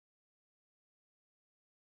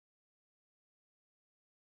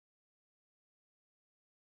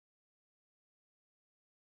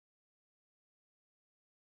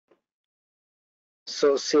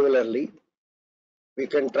So similarly, we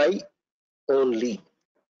can try only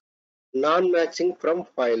non-matching from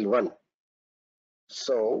file 1.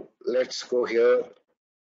 So let's go here,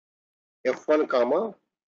 F1 comma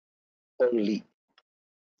only.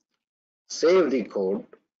 Save the code,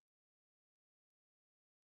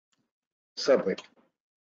 submit.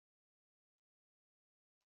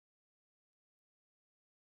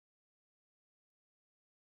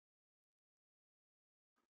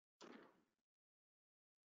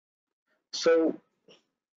 So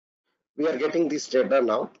we are getting this data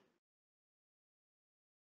now.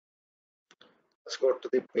 Let's go to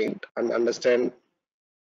the print and understand.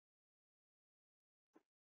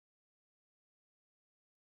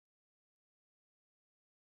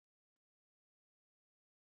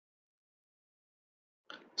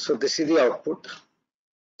 So this is the output,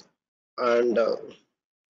 and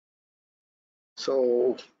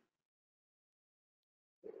so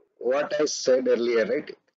what I said earlier,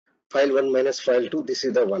 right? File 1 minus file 2, this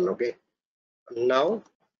is the one, okay? Now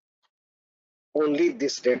only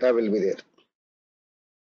this data will be there.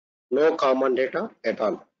 No common data at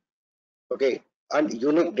all, okay? And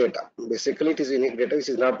unique data. Basically, it is unique data which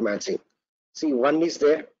is not matching. See, 1 is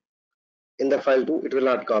there in the file 2, it will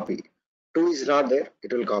not copy. 2 is not there,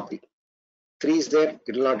 it will copy. 3 is there,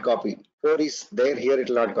 it will not copy. 4 is there, here it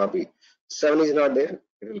will not copy. 7 is not there,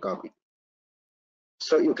 it will copy.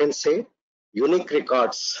 So you can say unique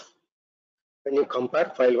records when you compare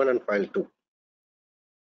file 1 and file 2.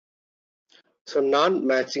 So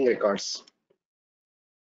non-matching records.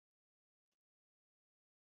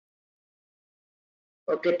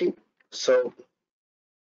 Okay, team. So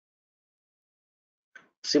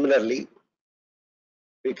similarly,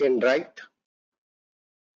 we can write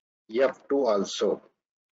F2 also.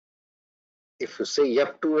 If you say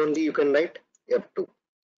F2 only, you can write F2.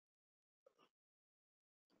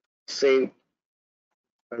 Save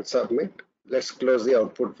and submit. Let's close the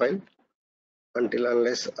output file until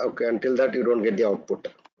that you don't get the output.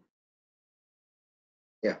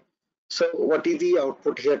 Yeah. So what is the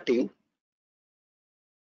output here, team?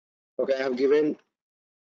 Okay, I have given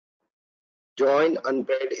join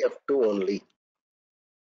unpaired F2 only.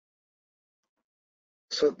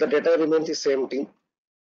 So the data remains the same, team.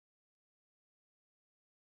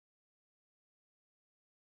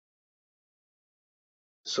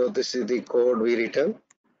 So this is the code we return,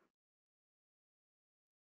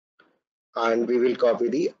 and we will copy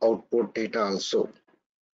the output data also.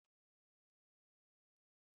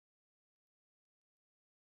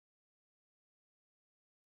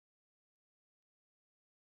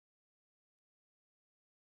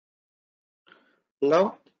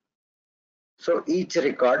 Now, so each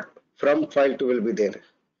record from file 2 will be there.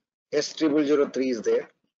 S0003 is there,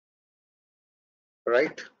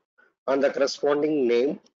 right? And the corresponding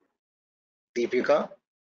name, Deepika,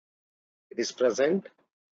 it is present,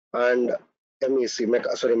 and MEC,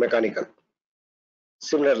 mechanical.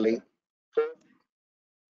 Similarly, 4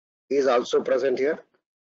 is also present here.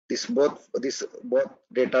 Both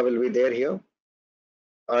data will be there here,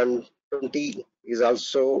 and 20 is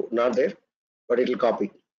also not there, but it will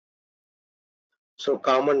copy. So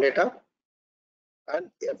common data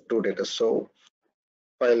and F2 data. So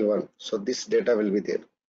file 1. So this data will be there.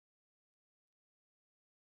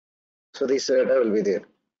 So this data will be there.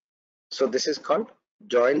 So this is called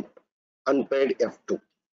join unpaired F2.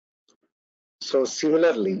 So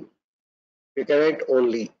similarly, we can write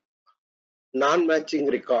only non-matching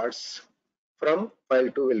records from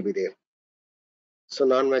file 2 will be there. So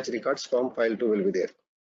non-match records from file 2 will be there.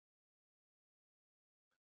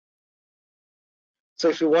 So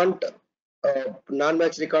if you want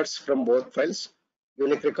non-match records from both files,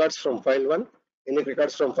 unique records from file 1, unique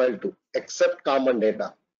records from file 2, except common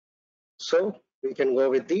data. So we can go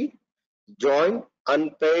with the join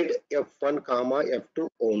unpaired F1 comma F2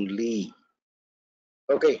 only.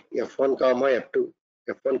 Okay, F1 comma F2,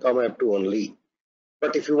 F1 comma F2 only.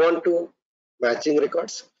 But if you want to matching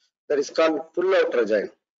records, that is called full out agile.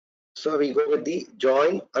 So we go with the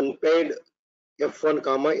join unpaired F1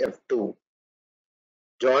 comma F2.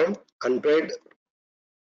 Join unpaired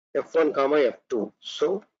F1 comma F2.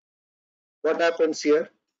 So what happens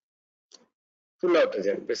here? Full out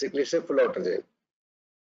agile. Basically, it's a full out agile.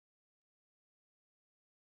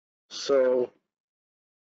 So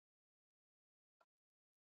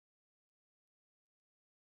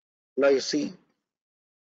now you see.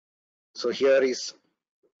 So here is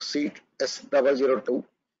seat S002.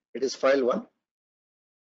 It is file 1.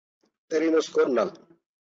 There is no score, null.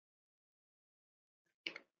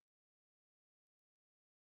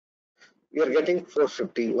 We are getting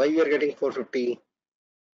 450. Why we are getting 450?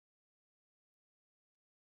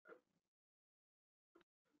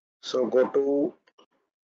 So go to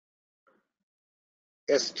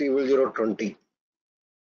S0020.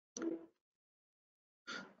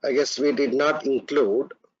 I guess we did not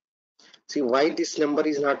include. See why this number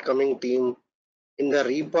is not coming, team? In the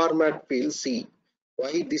reformat field, see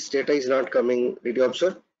why this data is not coming. Did you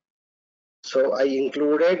observe? So I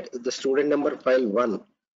included the student number file 1,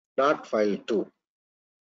 not file 2.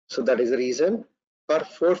 So that is the reason for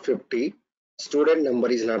 450 student number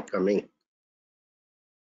is not coming.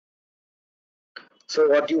 So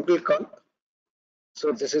what you will call?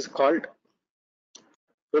 So this is called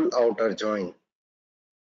full outer join.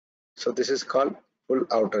 So this is called full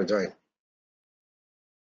outer join.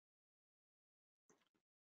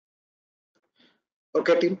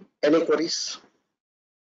 Okay, team. Any queries?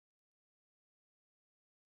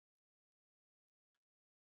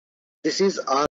 This is our